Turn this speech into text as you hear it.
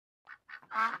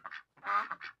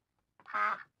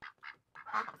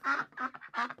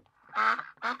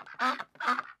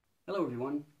Hello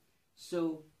everyone.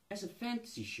 So, as a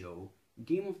fantasy show,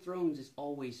 Game of Thrones is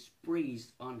always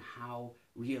praised on how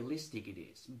realistic it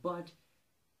is, but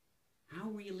how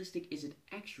realistic is it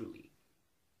actually?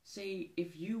 Say,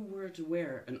 if you were to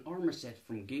wear an armor set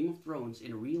from Game of Thrones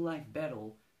in a real-life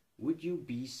battle, would you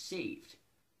be saved?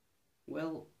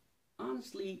 Well,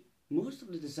 honestly, most of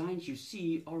the designs you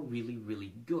see are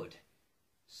really good.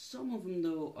 Some of them,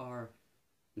 though, are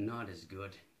not as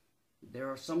good. There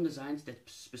are some designs that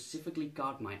specifically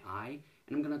caught my eye,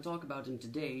 and I'm going to talk about them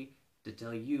today to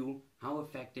tell you how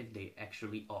effective they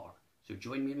actually are. So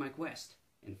join me in my quest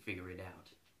and figure it out.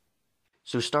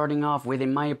 So starting off with,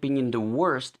 in my opinion, the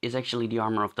worst is actually the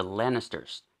armor of the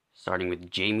Lannisters. Starting with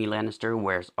Jaime Lannister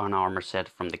wears an armor set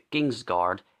from the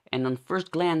kingsguard, and on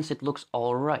first glance it looks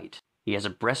alright. He has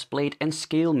a breastplate and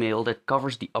scale mail that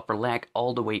covers the upper leg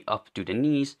all the way up to the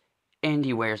knees, and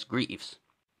he wears greaves.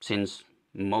 Since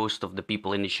most of the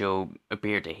people in the show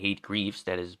appear to hate greaves,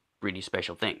 that is a pretty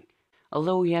special thing.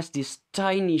 Although he has these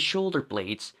tiny shoulder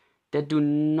plates that do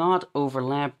not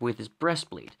overlap with his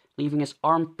breastplate, leaving his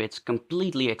armpits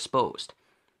completely exposed.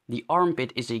 The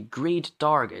armpit is a great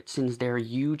target since there are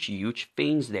huge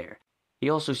veins there. He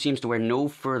also seems to wear no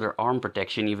further arm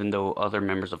protection, even though other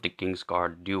members of the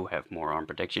kingsguard do have more arm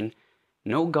protection.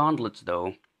 No gauntlets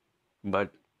though,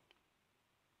 but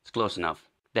it's close enough.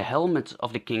 The helmets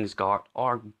of the kingsguard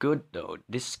are good though.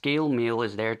 This scale mail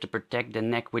is there to protect the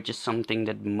neck, which is something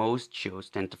that most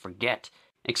shows tend to forget.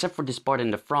 Except for this part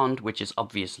in the front, which is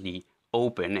obviously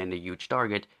open and a huge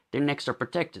target, their necks are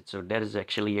protected, so that is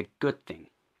actually a good thing.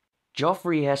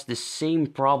 Joffrey has the same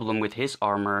problem with his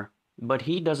armor, but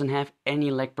he doesn't have any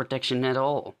leg protection at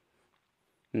all.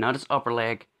 Not his upper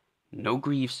leg, no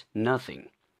greaves, nothing.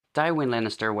 Tywin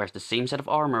Lannister wears the same set of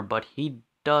armor, but he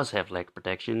does have leg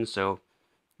protection, so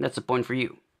that's a point for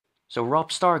you. So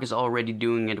Robb Stark is already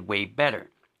doing it way better.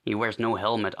 He wears no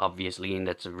helmet obviously, and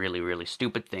that's a really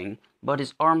stupid thing, but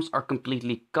his arms are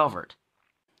completely covered.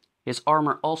 His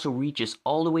armor also reaches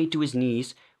all the way to his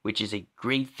knees, which is a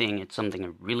great thing. It's something I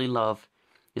really love.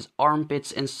 His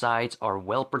armpits and sides are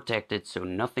well protected, so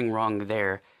nothing wrong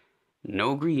there.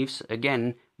 No greaves,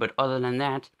 again, but other than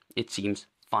that, it seems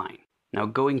fine. Now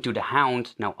going to the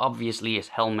Hound, now obviously his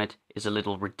helmet is a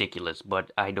little ridiculous,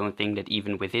 but I don't think that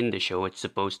even within the show it's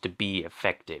supposed to be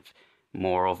effective.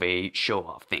 More of a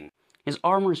show-off thing. His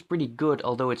armor is pretty good,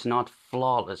 although it's not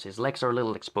flawless. His legs are a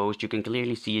little exposed, you can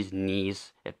clearly see his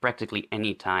knees at practically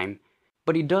any time.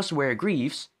 But he does wear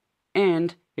greaves,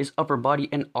 and his upper body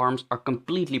and arms are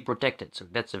completely protected, so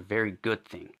that's a very good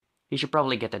thing. He should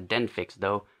probably get that dent fixed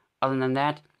though. Other than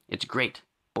that, it's great.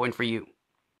 Point for you.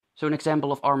 So an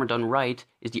example of armor done right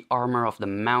is the armor of the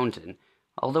Mountain.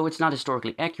 Although it's not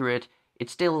historically accurate,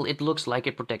 it looks like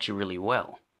it protects you really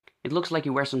well. It looks like he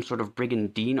wears some sort of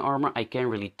brigandine armor. I can't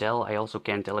really tell. I also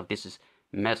can't tell if this is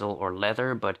metal or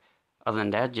leather, but other than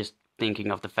that, just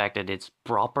thinking of the fact that it's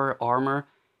proper armor,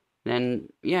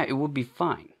 then yeah, it would be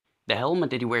fine. The helmet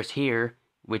that he wears here,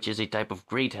 which is a type of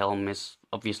great helm, is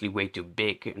obviously way too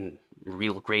big, and a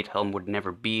real great helm would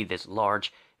never be this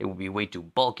large. It would be way too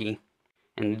bulky.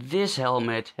 And this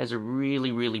helmet has a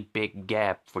really big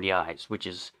gap for the eyes, which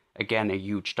is again a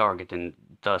huge target and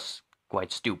thus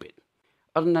quite stupid.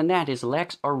 Other than that, his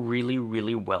legs are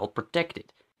really well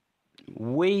protected.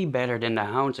 Way better than the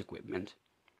Hound's equipment.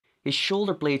 His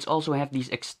shoulder blades also have these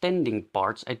extending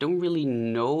parts. I don't really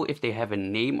know if they have a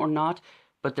name or not,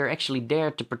 but they're actually there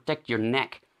to protect your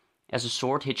neck. As a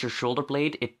sword hits your shoulder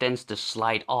blade, it tends to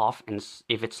slide off, and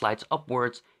if it slides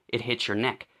upwards, it hits your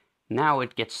neck. Now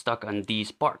it gets stuck on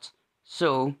these parts,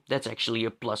 so that's actually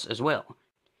a plus as well.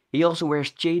 He also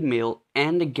wears chainmail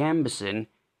and a gambeson,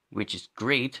 which is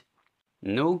great.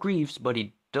 No greaves, but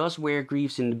he does wear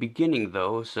greaves in the beginning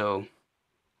though, so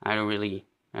I don't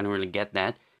really get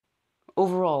that.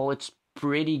 Overall, it's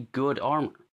pretty good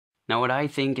armor. Now what I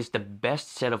think is the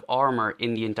best set of armor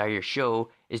in the entire show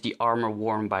is the armor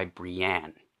worn by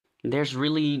Brienne. There's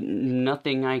really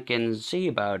nothing I can say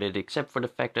about it except for the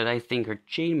fact that I think her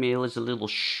chainmail is a little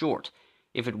short.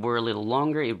 If it were a little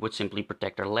longer, it would simply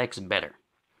protect her legs better.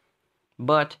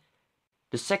 But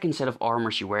the second set of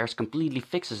armor she wears completely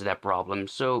fixes that problem,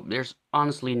 so there's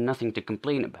honestly nothing to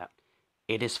complain about.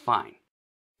 It is fine.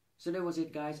 So that was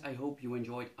it guys, I hope you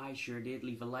enjoyed. I sure did.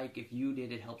 Leave a like if you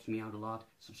did, it helps me out a lot.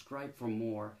 Subscribe for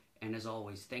more, and as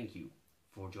always, thank you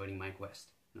for joining my quest.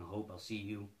 And I hope I'll see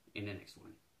you in the next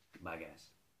one. Bye guys.